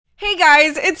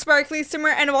guys, it's Sparkly Simmer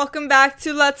and welcome back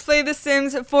to Let's Play The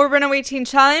Sims 4 Runaway Teen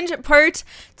Challenge Part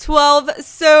 12.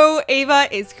 So Ava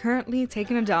is currently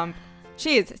taking a dump.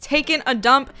 She is taking a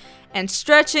dump and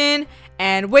stretching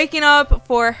and waking up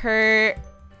for her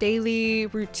daily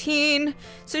routine.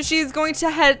 So she's going to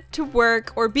head to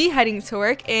work or be heading to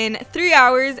work in 3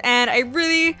 hours, and I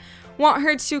really want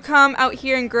her to come out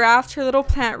here and graft her little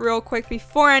plant real quick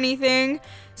before anything.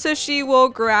 So she will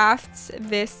graft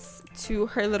this to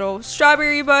her little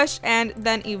strawberry bush and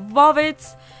then evolve it,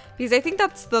 because I think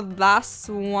that's the last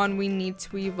one we need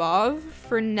to evolve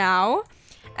for now.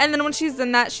 And then when she's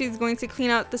done that, she's going to clean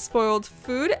out the spoiled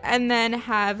food and then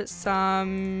have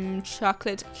some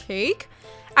chocolate cake.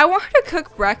 I want her to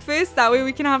cook breakfast, that way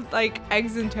we can have like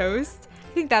eggs and toast.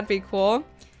 I think that'd be cool.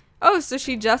 Oh, so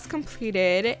she just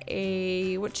completed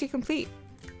a, what'd she complete?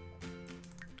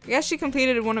 I guess she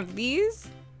completed one of these.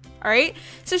 Alright,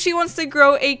 so she wants to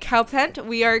grow a cow plant.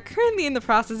 We are currently in the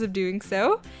process of doing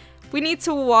so. We need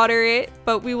to water it,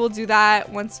 but we will do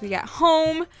that once we get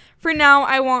home. For now,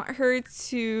 I want her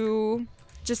to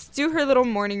just do her little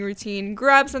morning routine,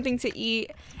 grab something to eat,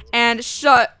 and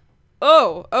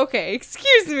oh, okay,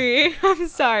 excuse me. I'm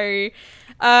sorry.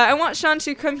 I want Sean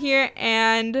to come here,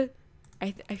 and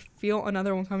I feel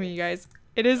another one coming, you guys.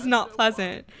 It is not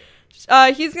pleasant.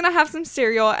 He's gonna have some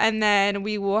cereal, and then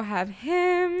we will have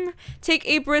him take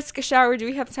a brisk shower. Do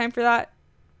we have time for that?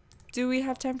 Do we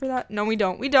have time for that? No, we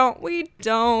don't. We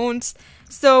don't.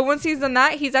 So once he's done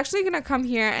that, he's actually gonna come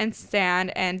here and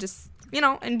stand and just, you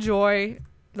know, enjoy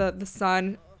the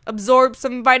sun, absorb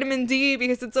some vitamin D,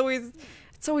 because it's always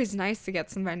nice to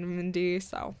get some vitamin D.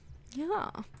 So yeah.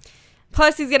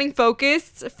 Plus, he's getting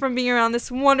focused from being around this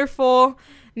wonderful,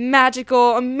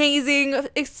 magical, amazing,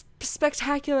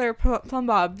 spectacular plum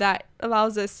bob that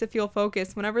allows us to feel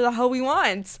focused whenever the hell we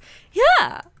want.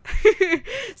 Yeah.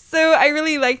 So I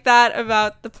really like that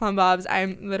about the plum bobs.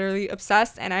 I'm literally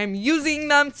obsessed, and I'm using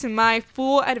them to my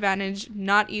full advantage.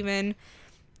 Not even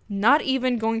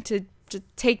going to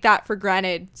take that for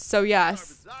granted. So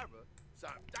yes.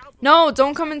 No,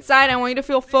 don't come inside. I want you to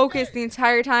feel focused the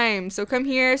entire time. So come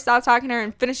here, stop talking to her,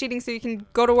 and finish eating so you can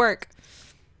go to work.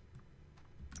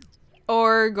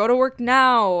 Or go to work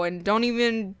now and don't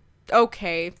even...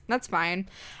 Okay, that's fine.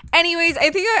 Anyways,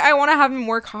 I think I want to have him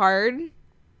work hard.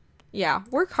 Yeah,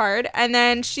 work hard. And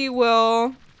then she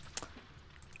will...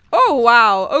 Oh,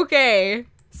 wow. Okay.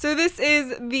 So this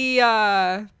is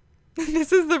the...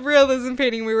 This is the realism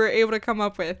painting we were able to come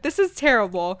up with. This is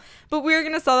terrible, but we're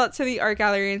going to sell that to the art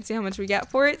gallery and see how much we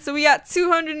get for it. So we got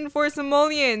 204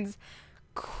 simoleons.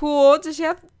 Cool. Does she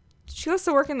have... She goes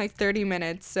to work in like 30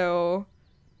 minutes, so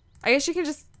I guess she can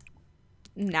just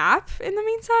nap in the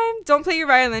meantime. Don't play your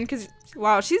violin, because,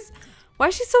 wow, why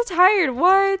is she so tired?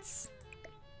 What?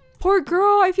 Poor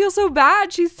girl. I feel so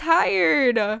bad. She's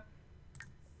tired. I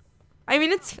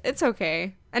mean, it's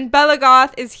okay. And Bella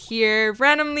Goth is here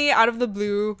randomly out of the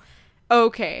blue.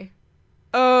 Okay.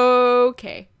 Alright,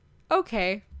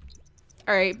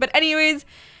 but anyways,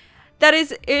 that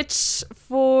is it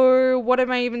for what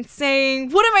am I even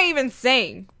saying?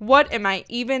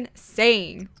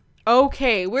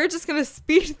 Okay, we're just gonna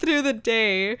speed through the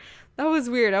day. That was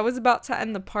weird. I was about to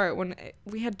end the part when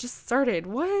we had just started.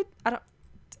 What?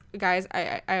 Guys,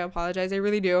 I apologize. I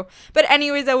really do. But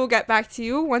anyways, I will get back to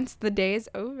you once the day is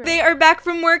over. They are back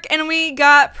from work, and we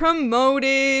got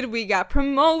promoted.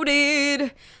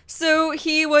 So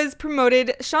he was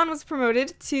promoted. Sean was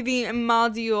promoted to the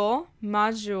module.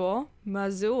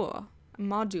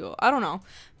 I don't know.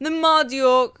 The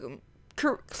module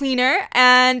cleaner,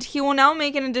 and he will now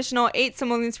make an additional 8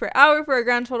 simoleons per hour for a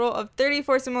grand total of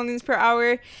 34 simoleons per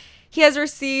hour. He has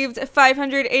received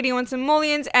 581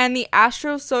 simoleons and the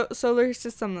Astro Solar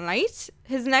System Light.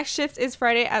 His next shift is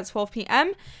Friday at 12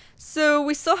 p.m. So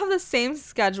we still have the same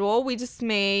schedule. We just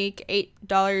make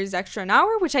 $8 extra an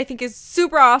hour, which I think is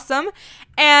super awesome.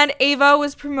 And Ava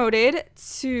was promoted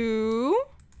to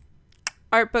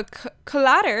art book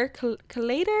collator.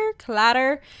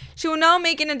 She will now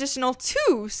make an additional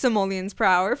 2 simoleons per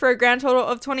hour for a grand total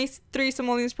of 23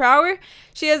 simoleons per hour.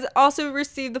 She has also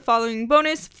received the following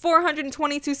bonus: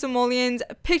 422 simoleons,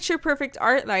 picture perfect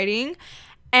art lighting,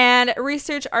 and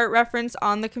research art reference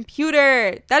on the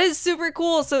computer. That is super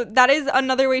cool. So that is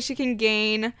another way she can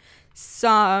gain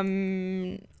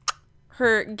in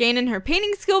her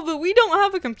painting skill, but we don't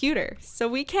have a computer, so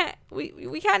we kind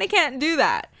of can't do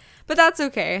that. But that's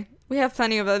okay. We have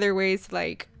plenty of other ways to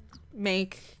like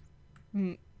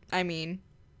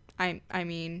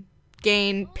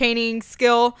gain painting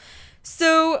skill.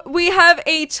 So we have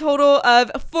a total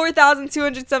of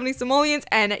 4,270 simoleons,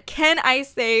 and can I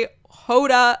say,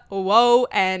 quota, whoa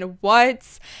and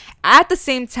what, at the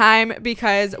same time,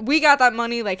 because we got that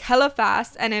money like hella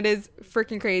fast and it is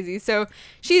freaking crazy. So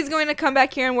she's going to come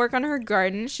back here and work on her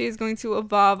garden. She's going to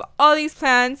evolve all these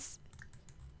plants,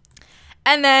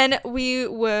 and then we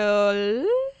will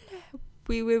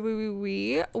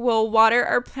water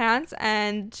our plants,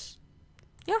 and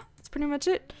yeah, that's pretty much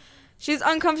it. She's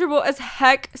uncomfortable as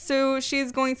heck, so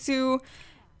she's going to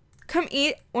come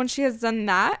eat when she has done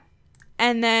that.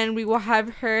 And then we will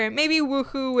have her maybe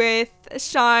woohoo with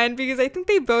Sean, because I think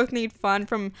they both need fun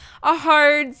from a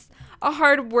hard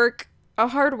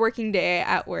working day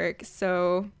at work.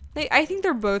 So I think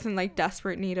they're both in like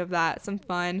desperate need of that, some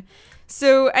fun.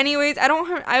 So anyways, I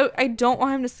don't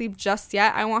want him to sleep just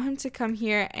yet. I want him to come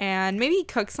here and maybe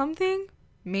cook something,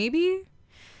 maybe.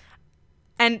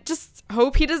 And just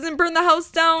hope he doesn't burn the house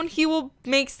down. He will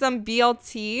make some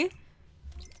BLT.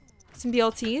 Some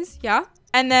BLTs, yeah.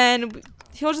 And then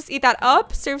he'll just eat that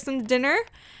up, serve some dinner.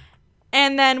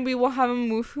 And then we will have him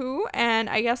woohoo. And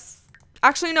I guess,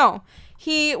 actually no.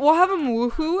 We'll have him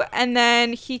woohoo, and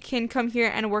then he can come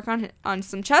here and work on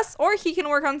some chess. Or he can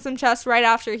work on some chess right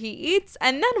after he eats,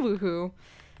 and then woohoo.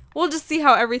 We'll just see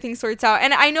how everything sorts out.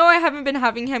 And I know I haven't been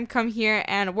having him come here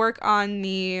and work on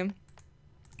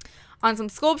some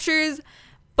sculptures,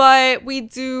 but we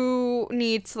do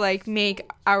need to like make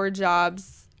our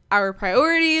jobs our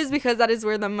priorities, because that is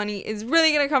where the money is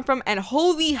really gonna come from. And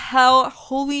holy hell,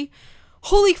 holy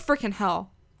freaking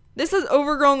hell, this is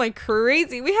overgrown like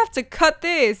crazy. We have to cut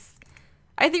this.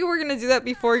 I think we're gonna do that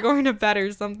before going to bed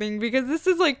or something, because this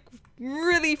is like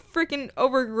really freaking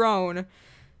overgrown.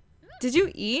 Did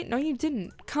you eat? No, you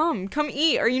didn't. Come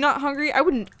eat. Are you not hungry? I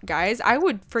wouldn't, guys. I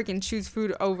would freaking choose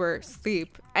food over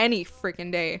sleep any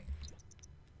freaking day.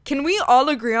 Can we all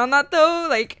agree on that though?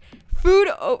 Like food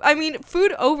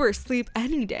over sleep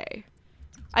any day.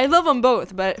 I love them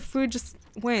both, but food just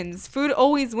wins. Food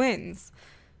always wins.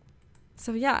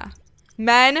 So yeah,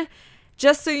 men,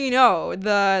 just so you know,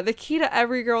 the key to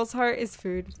every girl's heart is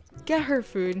food. Get her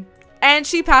food. And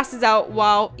she passes out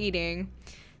while eating.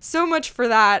 So much for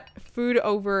that food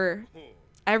over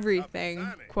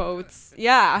everything quotes.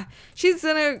 Yeah, she's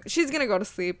gonna go to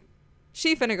sleep.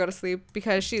 She finna go to sleep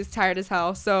because she's tired as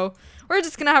hell. So we're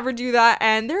just gonna have her do that,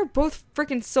 and they're both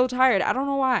freaking so tired. I don't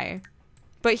know why,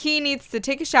 but he needs to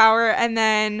take a shower, and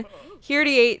then he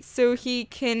already ate, so he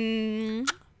can.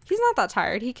 He's not that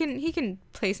tired. He can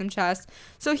play some chess.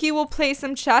 So he will play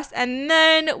some chess, and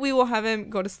then we will have him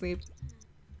go to sleep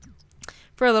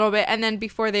for a little bit. And then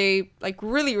before they like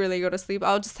really go to sleep,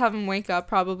 I'll just have them wake up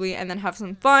probably, and then have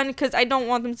some fun, because I don't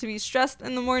want them to be stressed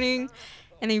in the morning,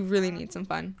 and they really need some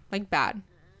fun, like bad,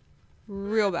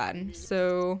 real bad.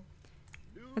 So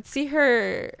let's see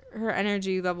her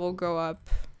energy level go up.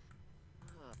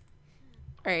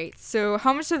 All right, so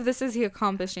how much of this is he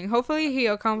accomplishing? Hopefully he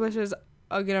accomplishes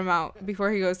a good amount before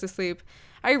he goes to sleep.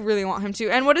 I really want him to.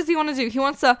 And what does he want to do? He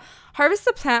wants to harvest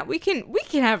the plant. We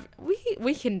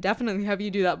can definitely have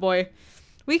you do that, boy.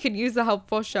 We could use the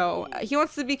helpful show. He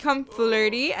wants to become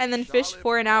flirty and then fish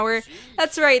for an hour.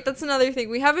 That's right. That's another thing.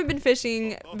 We haven't been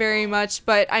fishing very much,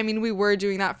 but I mean, we were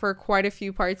doing that for quite a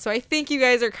few parts. So I think you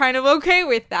guys are kind of okay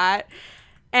with that.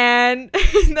 And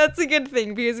that's a good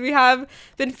thing, because we have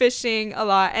been fishing a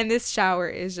lot, and this shower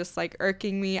is just like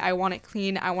irking me. I want it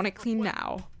clean. I want it clean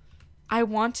now. I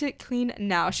want it clean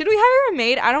now. Should we hire a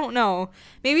maid? I don't know.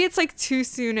 Maybe it's like too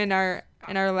soon in our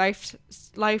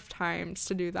lifetimes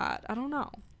to do that. I don't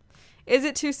know. Is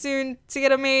it too soon to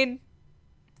get a maid?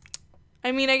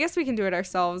 I mean, I guess we can do it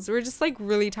ourselves. We're just like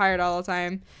really tired all the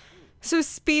time. So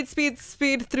speed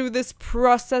through this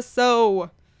process.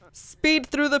 Speed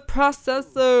through the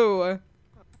process. Oh,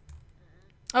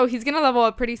 he's gonna level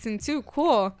up pretty soon too.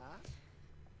 Cool.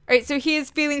 Alright, so he is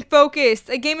feeling focused.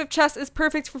 A game of chess is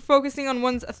perfect for focusing on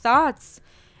one's thoughts.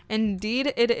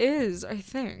 Indeed it is, I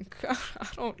think. I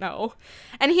don't know.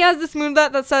 And he has this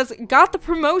moonlet that says, got the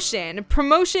promotion.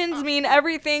 Promotions mean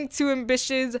everything to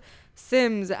ambitious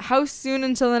Sims. How soon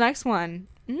until the next one?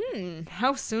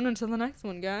 How soon until the next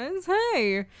one, guys?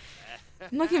 Hey.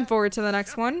 I'm looking forward to the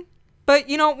next one. But,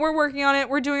 you know, we're working on it.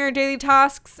 We're doing our daily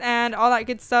tasks and all that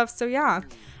good stuff. So, yeah.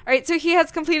 Alright, so he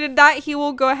has completed that. He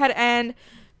will go ahead and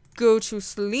go to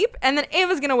sleep, and then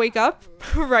Ava's gonna wake up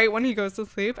right when he goes to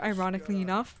sleep, ironically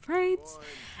enough, right?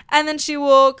 And then she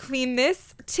will clean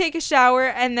this, take a shower,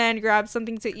 and then grab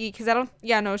something to eat, because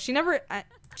she never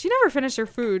finished her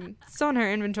food. It's still in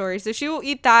her inventory, so she will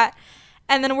eat that,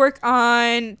 and then work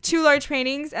on 2 large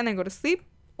paintings, and then go to sleep,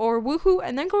 or woohoo,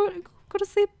 and then go to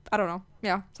sleep. I don't know.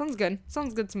 Yeah, sounds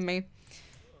good to me.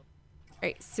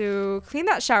 Alright, so clean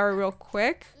that shower real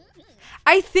quick.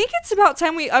 I think it's about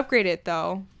time we upgrade it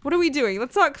though. What are we doing?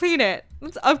 Let's not clean it.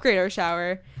 Let's upgrade our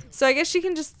shower. So I guess she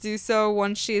can just do so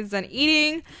once she's done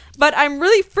eating. But I'm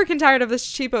really freaking tired of this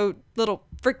cheapo little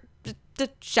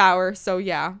shower. So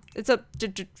yeah, it's a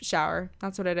shower.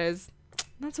 That's what it is.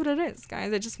 That's what it is,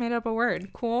 guys. I just made up a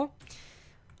word. Cool.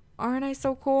 Aren't I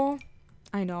so cool?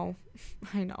 I know.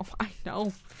 I know. I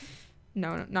know.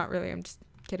 No, not really. I'm just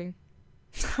kidding.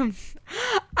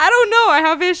 I don't know. I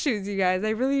have issues, you guys. I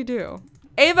really do.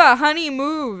 Ava, honey,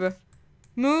 move.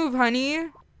 Move, honey.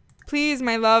 Please,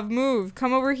 my love, move.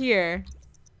 Come over here.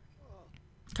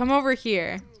 Come over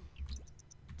here.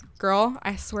 Girl,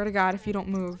 I swear to God, if you don't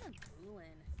move.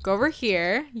 Go over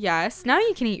here. Yes. Now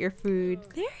you can eat your food.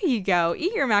 There you go.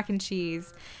 Eat your mac and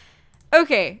cheese.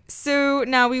 Okay, so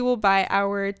now we will buy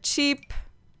our cheap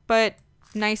but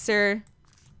nicer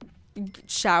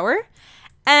shower.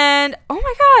 And oh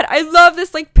my God, I love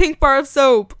this like pink bar of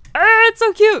soap. It's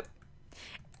so cute.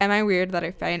 Am I weird that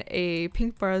I find a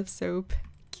pink bar of soap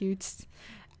cute?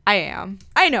 I am.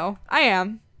 I know. I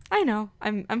am. I know.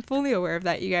 I'm fully aware of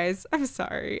that, you guys. I'm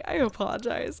sorry. I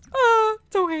apologize.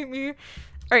 Don't hate me.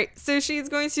 Alright, so she's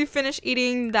going to finish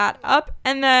eating that up,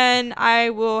 and then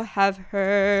I will have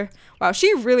her... Wow,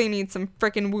 she really needs some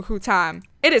freaking woohoo time.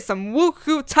 It is some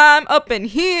woohoo time up in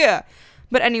here.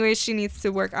 But anyways, she needs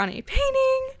to work on a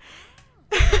painting.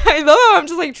 I love how I'm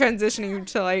just like transitioning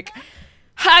to like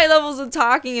high levels of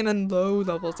talking and then low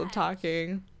levels of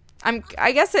talking.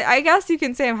 I guess you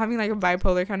can say I'm having like a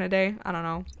bipolar kind of day. I don't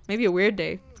know. Maybe a weird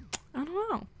day. I don't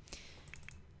know.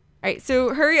 Alright,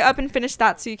 so hurry up and finish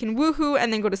that so you can woohoo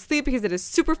and then go to sleep because it is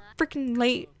super freaking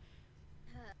late.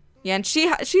 Yeah, and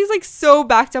she's like so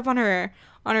backed up on her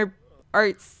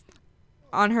arts,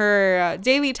 on her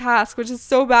daily task, which is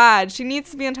so bad. She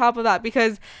needs to be on top of that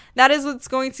because that is what's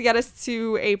going to get us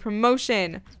to a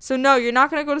promotion. So no, you're not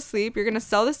going to go to sleep. You're going to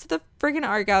sell this to the freaking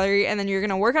art gallery and then you're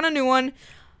going to work on a new one.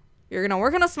 You're going to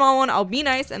work on a small one. I'll be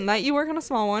nice and let you work on a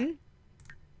small one.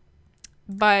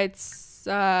 But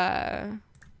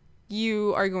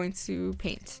you are going to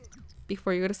paint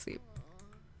before you go to sleep.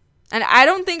 And I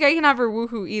don't think I can have her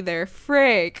woohoo either.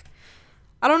 Frick.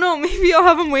 I don't know. Maybe I'll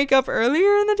have them wake up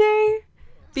earlier in the day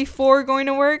before going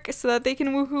to work so that they can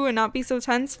woohoo and not be so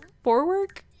tense for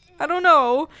work. I don't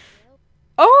know.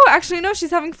 Oh, actually, no.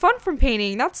 She's having fun from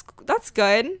painting. That's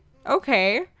good.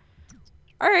 Okay.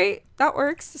 All right. That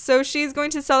works. So she's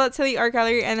going to sell that to the art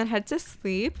gallery and then head to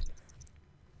sleep.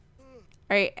 All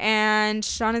right. And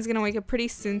Sean is going to wake up pretty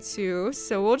soon too.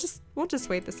 So we'll just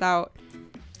wait this out.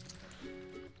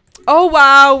 Oh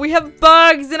wow, we have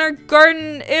bugs in our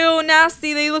garden. Ew,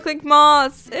 nasty. They look like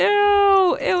moths.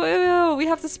 Ew, ew, ew. We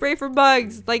have to spray for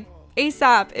bugs like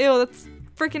ASAP. Ew, that's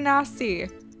freaking nasty.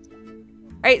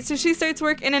 Alright, so she starts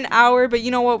work in an hour, but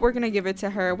you know what? We're gonna give it to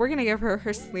her. We're gonna give her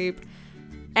her sleep.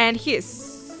 And he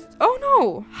is... Oh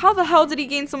no! How the hell did he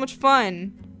gain so much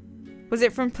fun? Was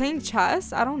it from playing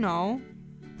chess? I don't know.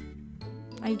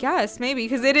 I guess, maybe.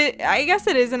 Because I guess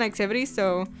it is an activity,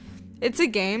 so... It's a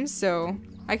game, so...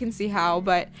 I can see how,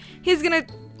 but he's gonna...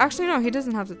 Actually, no, he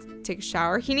doesn't have to take a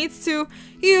shower. He needs to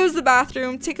use the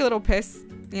bathroom, take a little piss,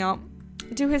 you know,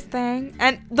 do his thing.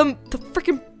 And the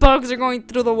freaking bugs are going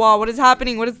through the wall. What is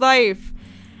happening? What is life?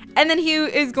 And then he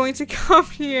is going to come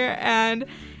here and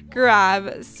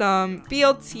grab some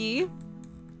BLT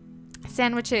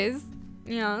sandwiches.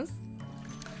 Yes.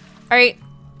 Alright.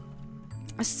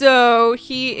 So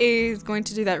he is going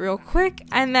to do that real quick,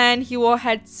 and then he will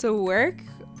head to work.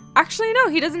 Actually, no,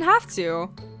 he doesn't have to.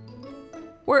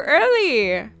 We're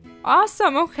early.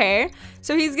 Awesome. Okay.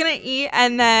 So he's going to eat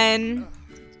and then...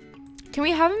 Can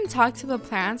we have him talk to the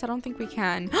plants? I don't think we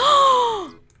can.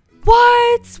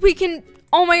 What? We can...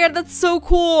 Oh my God, that's so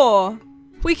cool.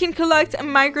 We can collect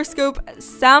microscope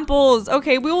samples.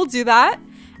 Okay, we will do that.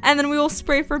 And then we will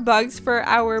spray for bugs for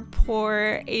our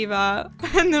poor Ava.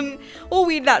 And then we'll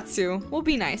weed that too. We'll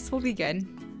be nice. We'll be good.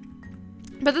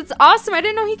 But that's awesome. I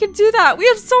didn't know he could do that. We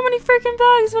have so many freaking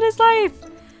bugs. What is life?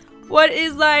 What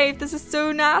is life? This is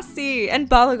so nasty. And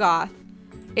Balagoth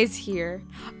is here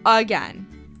again.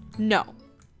 No.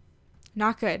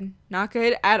 Not good. Not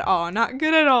good at all. Not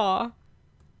good at all.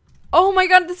 Oh my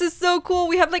God, this is so cool.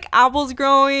 We have like apples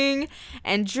growing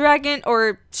and dragon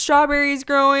or strawberries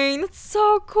growing. That's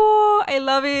so cool. I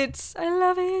love it. I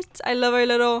love it. I love our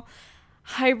little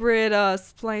hybrid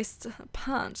spliced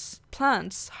plants.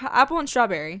 Apple and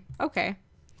strawberry. Okay.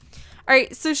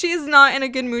 Alright, so she is not in a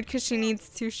good mood because she needs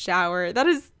to shower.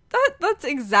 That's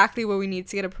exactly what we need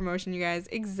to get a promotion, you guys.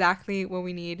 Exactly what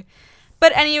we need.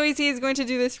 But anyways, he is going to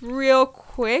do this real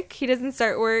quick. He doesn't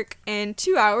start work in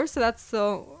 2 hours, so that's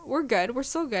still... We're good. We're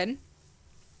still good.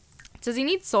 Does he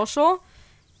need social?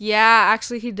 Yeah,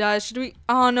 actually he does. Should we?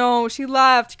 Oh no, she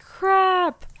left.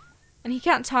 Crap. And he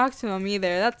can't talk to him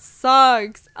either. That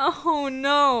sucks. Oh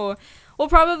no. We'll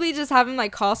probably just have him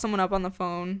like call someone up on the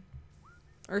phone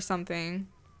or something.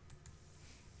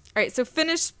 Alright, so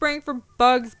finish spraying for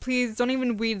bugs, please. Don't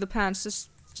even weed the plants. Just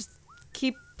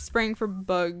keep spraying for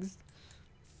bugs.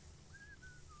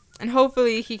 And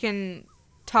hopefully he can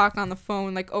talk on the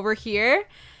phone like over here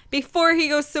before he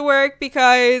goes to work,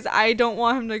 because I don't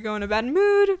want him to go in a bad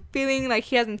mood feeling like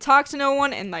he hasn't talked to no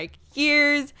one in like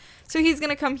years. So he's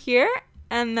gonna come here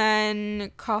and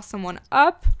then call someone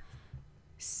up.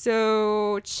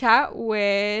 So chat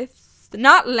with,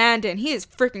 not Landon, he is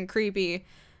freaking creepy.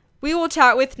 We will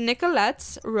chat with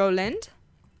Nicolette Roland.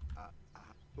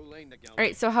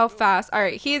 Alright, so how fast?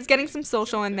 Alright, he is getting some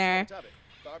social in there,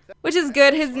 which is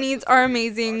good. His needs are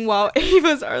amazing while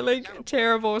Ava's are like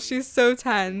terrible. She's so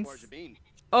tense.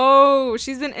 Oh,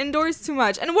 she's been indoors too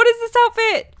much. And what is this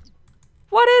outfit?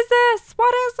 What is this?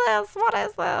 What is this? What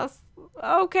is this?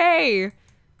 Okay.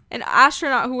 An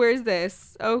astronaut who wears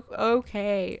this. Oh,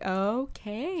 okay.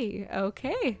 Okay.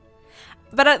 Okay.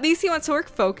 But at least he went to work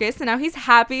focused and now he's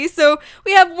happy. So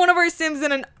we have one of our Sims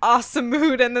in an awesome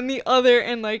mood and then the other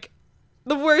in like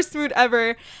the worst mood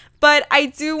ever. But I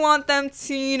do want them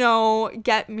to, you know,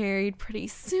 get married pretty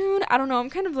soon. I don't know. I'm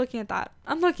kind of looking at that.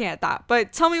 I'm looking at that.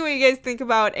 But tell me what you guys think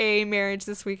about a marriage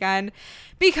this weekend.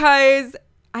 Because,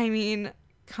 I mean,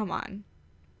 come on.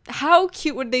 How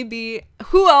cute would they be?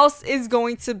 Who else is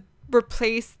going to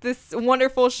replace this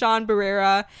wonderful Sean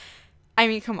Barrera? I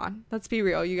mean, come on. Let's be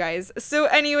real, you guys. So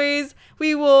anyways,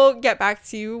 we will get back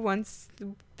to you once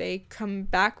they come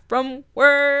back from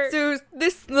work. So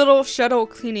this little shuttle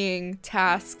cleaning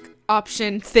task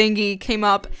option thingy came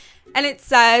up. And it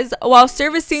says, while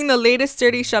servicing the latest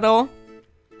sturdy shuttle,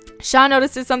 Sean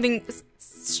notices something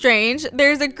strange.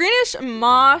 There's a greenish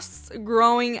moss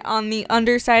growing on the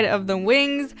underside of the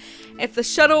wings. If the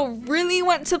shuttle really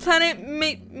went to planet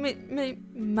Myotiki,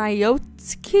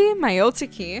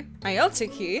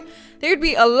 there'd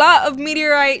be a lot of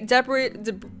meteorite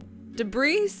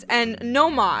debris and no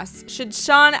moss. Should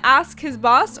Sean ask his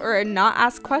boss or not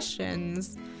ask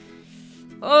questions?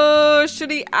 Oh, should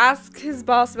he ask his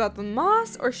boss about the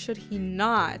moss or should he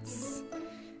not?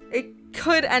 It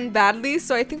could end badly,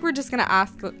 so I think we're just gonna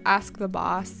ask the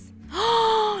boss.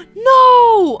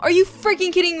 No! Are you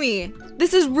freaking kidding me?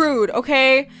 This is rude,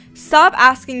 okay? Stop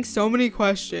asking so many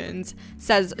questions,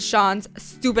 says Sean's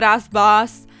stupid ass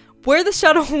boss. Where the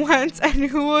shuttle went and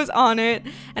who was on it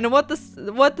and what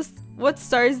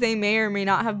stars they may or may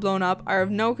not have blown up are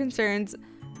of no concern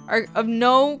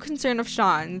of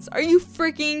Sean's. Are you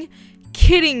freaking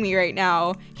kidding me right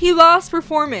now? He lost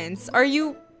performance. Are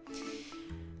you...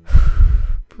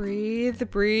 Breathe,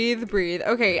 breathe, breathe.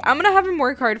 Okay, I'm gonna have him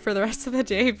work hard for the rest of the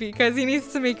day because he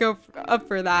needs to make up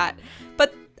for that.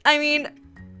 But, I mean,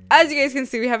 as you guys can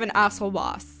see, we have an asshole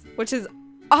boss, which is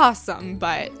awesome,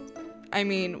 but, I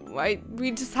mean, we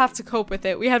just have to cope with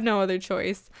it. We have no other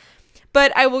choice.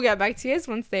 But I will get back to you guys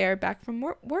once they are back from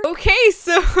work. Okay,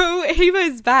 so Ava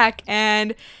is back,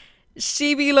 and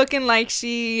she be looking like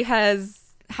she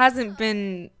hasn't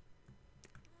been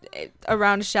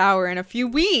around a shower in a few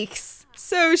weeks.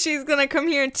 So she's gonna come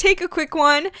here and take a quick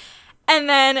one, and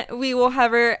then we will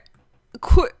have her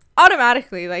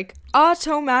automatically. Why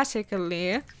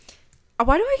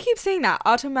do I keep saying that?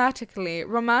 Automatically,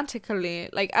 romantically.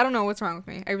 Like, I don't know what's wrong with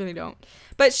me. I really don't.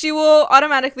 But she will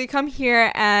automatically come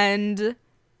here, and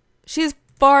she's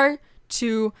far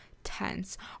too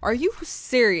tense. Are you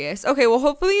serious? Okay, well,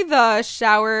 hopefully the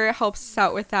shower helps us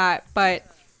out with that. But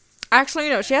actually,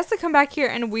 no, she has to come back here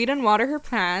and weed and water her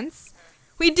plants.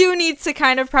 We do need to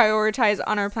kind of prioritize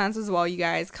on our plants as well, you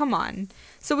guys. Come on.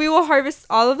 So we will harvest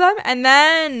all of them, and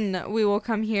then we will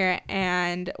come here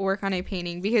and work on a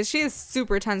painting because she is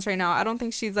super tense right now. I don't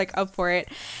think she's like up for it.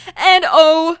 And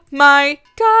oh my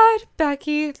god,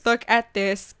 Becky, look at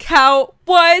this cow.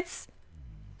 What?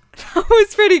 That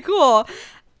was pretty cool.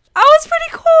 That was pretty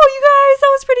cool, you guys.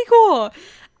 That was pretty cool.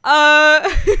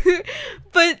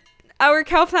 But our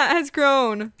cow plant has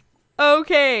grown.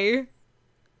 Okay.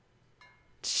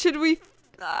 Should we...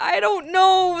 I don't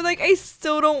know. Like, I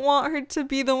still don't want her to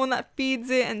be the one that feeds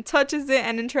it and touches it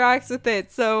and interacts with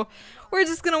it. So we're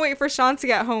just gonna wait for Sean to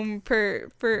get home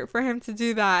for him to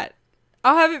do that.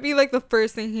 I'll have it be like the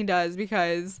first thing he does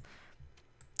because,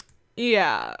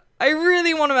 yeah, I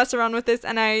really want to mess around with this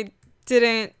and I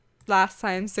didn't last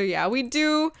time. So yeah, we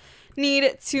do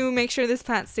need to make sure this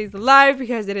plant stays alive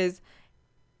because it is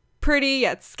pretty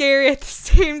yet scary at the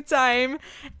same time,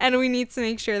 and we need to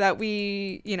make sure that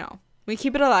we, you know, we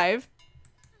keep it alive.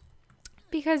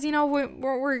 Because, you know,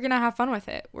 we're gonna have fun with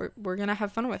it. We're gonna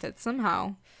have fun with it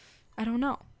somehow. I don't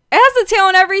know. It has a tail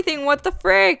and everything. What the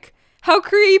frick? How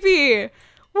creepy.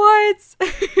 What?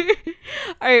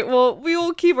 Alright, well, we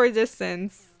will keep our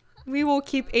distance. We will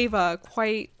keep Ava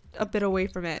quite a bit away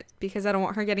from it because I don't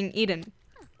want her getting eaten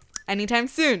anytime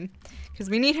soon. Because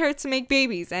we need her to make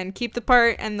babies and keep the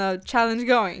part and the challenge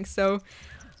going. So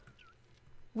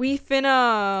we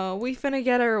finna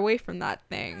get her away from that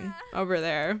thing over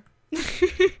there.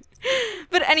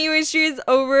 But anyways, she is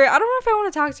over. I don't know if I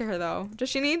want to talk to her though. Does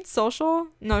she need social?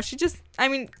 No, she just, I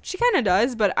mean, she kind of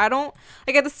does, but I don't,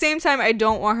 like, at the same time, I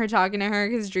don't want her talking to her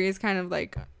because Dree is kind of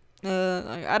like,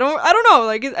 I don't know,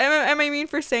 like, am I mean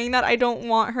for saying that? I don't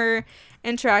want her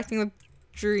interacting with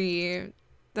Dree.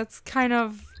 That's kind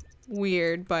of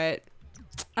weird, but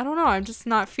I don't know. I'm just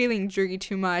not feeling Dree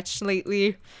too much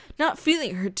lately. Not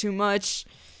feeling her too much.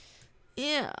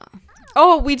 Yeah.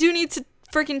 Oh, we do need to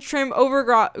freaking trim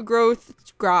overgrowth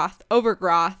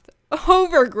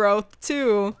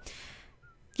too.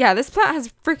 Yeah, this plant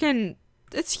has freaking,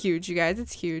 it's huge, you guys.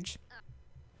 It's huge.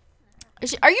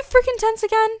 Are you freaking tense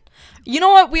again? You know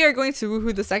what? We are going to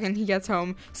woohoo the second he gets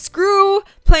home. Screw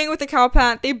playing with the cow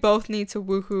plant. They both need to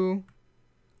woohoo.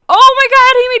 Oh my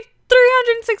god, he made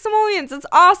 306 simoleons. That's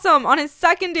awesome. On his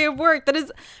second day of work. That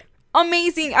is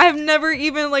amazing. I've never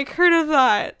even like heard of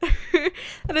that.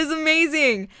 That is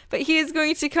amazing. But he is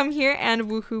going to come here and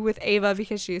woohoo with Ava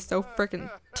because she is so freaking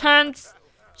tense.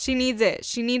 She needs it.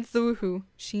 She needs the woohoo.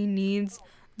 She needs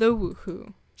the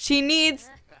woohoo. She needs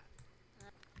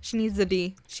the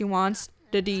D. She wants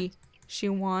the D. She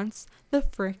wants the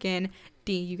freaking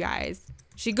D, you guys.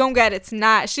 She gon' get it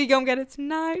tonight. She gon' get it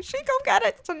tonight. She gon' get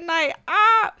it tonight.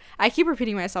 Ah! I keep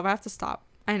repeating myself. I have to stop.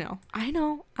 I know.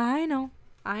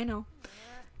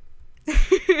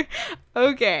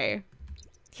 Okay.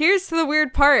 Here's to the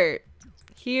weird part.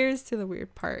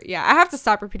 Yeah, I have to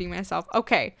stop repeating myself.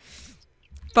 Okay.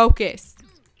 Focus.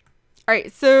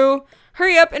 Alright, so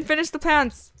hurry up and finish the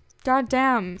plants. God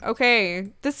damn.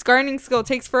 Okay. This gardening skill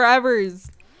takes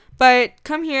forevers. But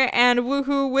come here and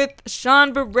woohoo with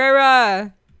Sean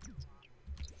Barrera.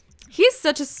 He's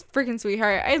such a freaking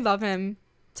sweetheart. I love him.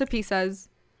 To pieces.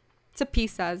 To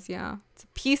pieces, yeah. To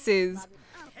pieces.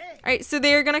 Alright, so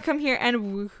they're gonna come here and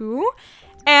woohoo.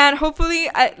 And hopefully,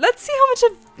 let's see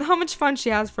how much fun she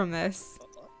has from this.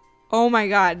 Oh my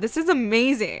god, this is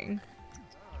amazing.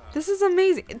 This is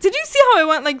amazing. Did you see how I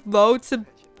went like low to,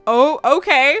 oh,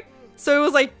 okay. So it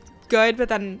was like good, but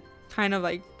then kind of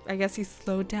like, I guess he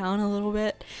slowed down a little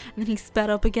bit and then he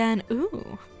sped up again.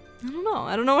 Ooh,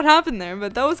 I don't know what happened there,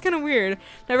 but that was kind of weird.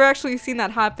 Never actually seen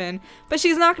that happen. But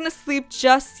she's not gonna sleep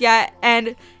just yet.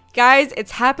 And guys,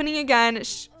 it's happening again.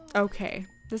 Okay,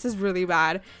 this is really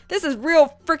bad. This is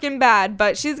real freaking bad.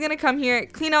 But she's gonna come here,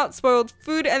 clean out spoiled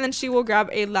food, and then she will grab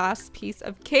a last piece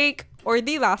of cake, or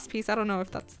the last piece. I don't know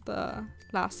if that's the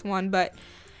last one, but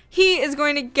he is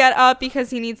going to get up because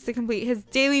he needs to complete his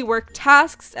daily work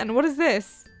tasks. And what is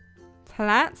this?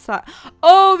 Plant slot.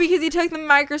 Oh, because he took the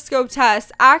microscope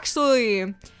test.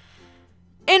 Actually,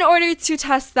 in order to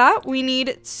test that, we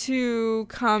need to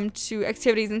come to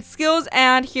activities and skills,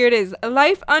 and here it is.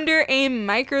 Life under a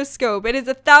microscope. It is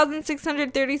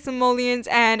 1,630 simoleons,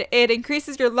 and it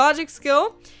increases your logic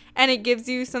skill, and it gives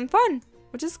you some fun,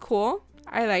 which is cool.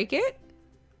 I like it,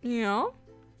 you know.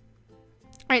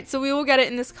 Alright, so we will get it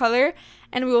in this color,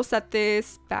 and we will set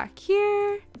this back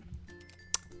here.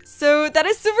 So that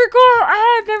is super cool.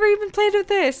 I've never even played with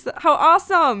this. How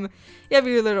awesome. You have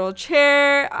your little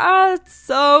chair. It's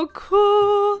so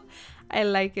cool. I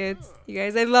like it. You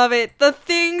guys, I love it. The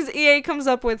things EA comes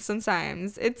up with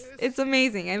sometimes. It's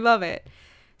amazing. I love it.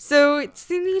 So, does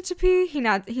he need to pee? He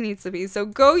needs to pee. So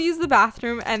go use the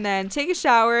bathroom and then take a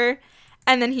shower.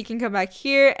 And then he can come back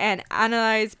here and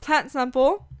analyze plant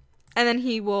sample. And then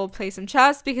he will play some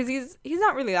chess because he's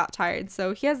not really that tired.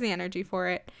 So he has the energy for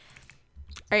it.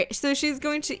 Alright, so she's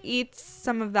going to eat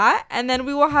some of that. And then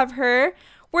we will have her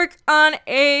work on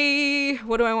a,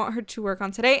 what do I want her to work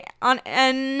on today? On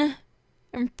an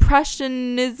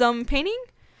impressionism painting.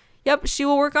 Yep, she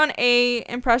will work on a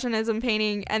impressionism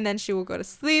painting and then she will go to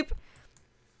sleep.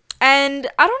 And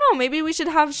I don't know, maybe we should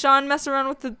have Sean mess around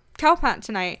with the cow plant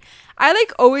tonight. I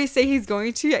like always say he's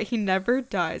going to, yet he never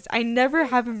does. I never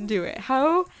have him do it.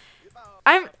 How?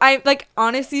 I like,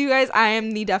 honestly, you guys, I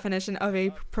am the definition of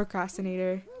a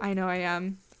procrastinator. I know I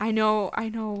am. I know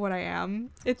what I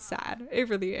am. It's sad. It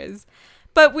really is.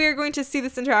 But we are going to see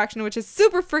this interaction, which is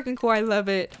super freaking cool. I love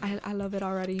it. I love it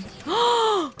already.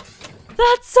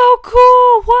 That's so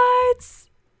cool. What?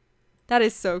 That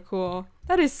is so cool.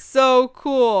 That is so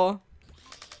cool.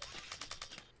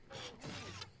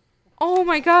 Oh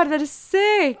my god, that is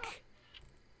sick.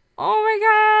 Oh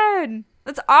my god.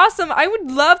 That's awesome. I would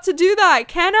love to do that.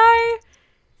 Can I?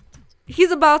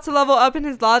 He's about to level up in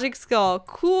his logic skill.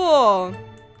 Cool.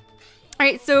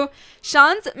 Alright, so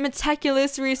Sean's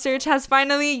meticulous research has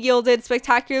finally yielded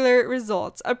spectacular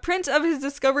results. A print of his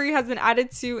discovery has been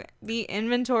added to the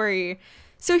inventory.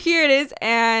 So here it is,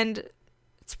 and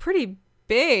it's pretty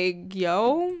big,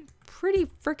 yo. Pretty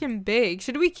freaking big.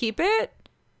 Should we keep it?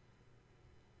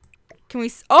 Can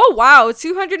we? Oh, wow.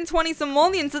 220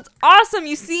 simoleons. That's awesome.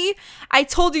 You see, I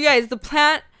told you guys,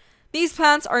 these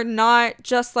plants are not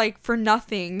just like for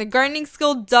nothing. The gardening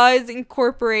skill does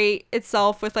incorporate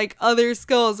itself with like other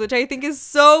skills, which I think is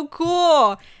so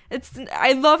cool.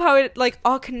 I love how it like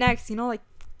all connects, you know, like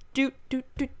it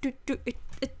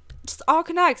just all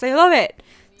connects. I love it.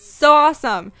 So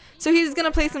awesome. So he's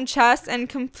gonna play some chess and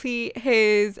complete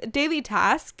his daily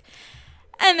task.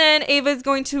 And then Ava is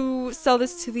going to sell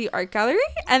this to the art gallery.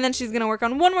 And then she's going to work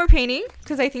on one more painting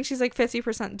because I think she's like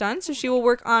 50% done. So she will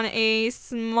work on a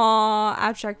small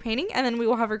abstract painting. And then we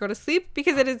will have her go to sleep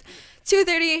because it is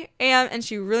 2:30 a.m. and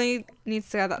she really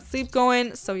needs to get that sleep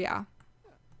going. So yeah.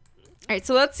 Alright,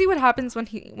 so let's see what happens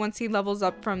once he levels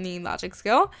up from the logic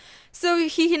skill. So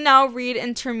he can now read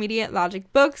intermediate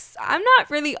logic books. I'm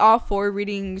not really all for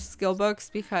reading skill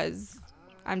books because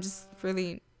I'm just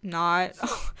really not.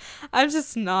 I'm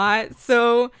just not.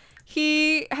 So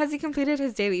has he completed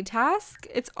his daily task?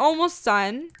 It's almost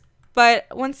done, but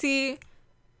once he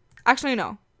actually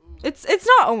no, it's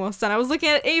not almost done. I was looking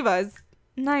at Ava's.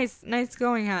 Nice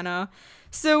going, Hannah.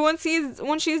 So once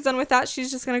she's done with that,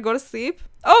 she's just gonna go to sleep.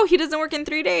 Oh, he doesn't work in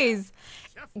 3 days,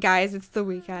 guys. It's the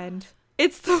weekend.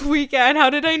 It's the weekend.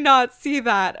 How did I not see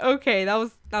that? Okay, that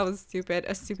was stupid.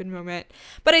 A stupid moment.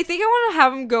 But I think I want to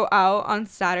have them go out on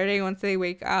Saturday once they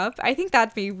wake up. I think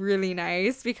that'd be really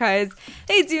nice because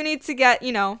they do need to get,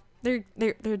 you know, their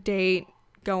date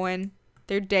going.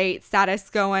 Their date status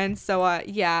going. So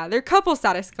yeah, their couple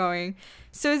status going.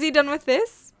 So is he done with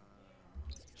this?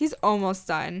 He's almost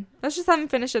done. Let's just have him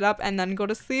finish it up and then go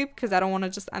to sleep because I don't want to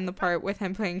just end the part with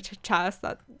him playing chess.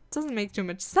 That doesn't make too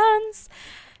much sense.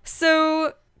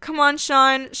 So, come on,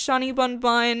 Sean. Shawnee Bun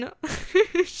Bun.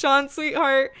 Sean,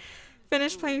 sweetheart.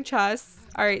 Finish playing chess.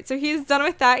 Alright, so he's done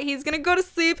with that. He's gonna go to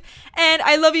sleep. And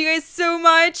I love you guys so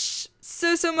much.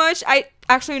 So much.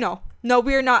 Actually, no. No,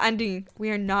 we are not ending.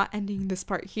 We are not ending this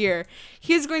part here.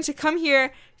 He's going to come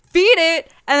here, feed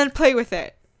it, and then play with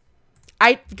it.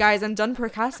 Guys, I'm done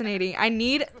procrastinating.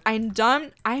 I'm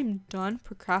done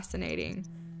procrastinating.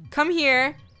 Come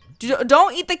here.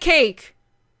 Don't eat the cake.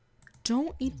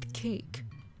 Don't eat the cake.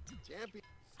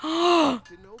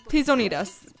 Please don't eat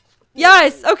us.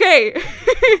 Yes, okay.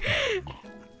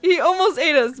 He almost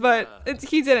ate us, but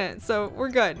he didn't, so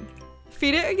we're good.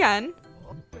 Feed it again.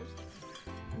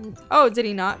 Oh, did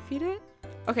he not feed it?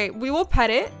 Okay, we will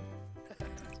pet it.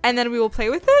 And then we will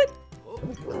play with it.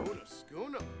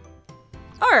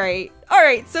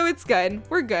 Alright, so it's good.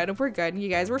 We're good, you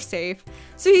guys, we're safe.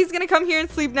 So he's gonna come here and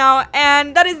sleep now,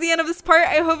 and that is the end of this part.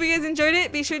 I hope you guys enjoyed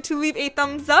it. Be sure to leave a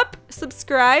thumbs up,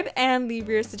 subscribe, and leave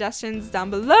your suggestions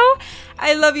down below.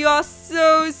 I love you all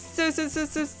so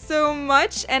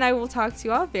much, and I will talk to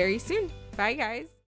you all very soon. Bye, guys.